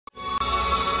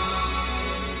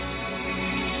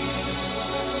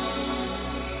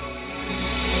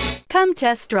Come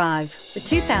test drive the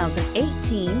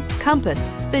 2018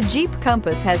 Compass. The Jeep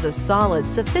Compass has a solid,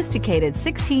 sophisticated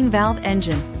 16-valve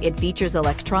engine. It features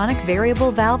electronic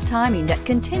variable valve timing that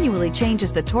continually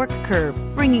changes the torque curve,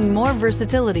 bringing more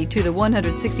versatility to the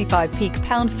 165 peak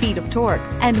pound-feet of torque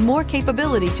and more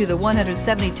capability to the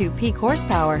 172 peak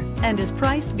horsepower, and is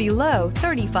priced below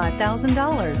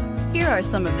 $35,000. Here are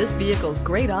some of this vehicle's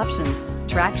great options: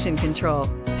 traction control,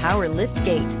 power lift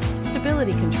gate,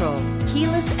 stability control,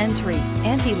 keyless entry,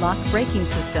 anti-lock braking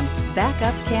system,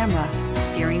 backup camera,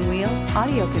 steering wheel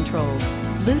audio controls,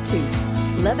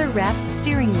 Bluetooth, leather-wrapped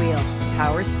steering wheel,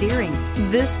 power steering.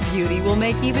 This beauty will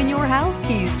make even your house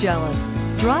keys jealous.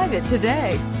 Drive it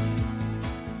today.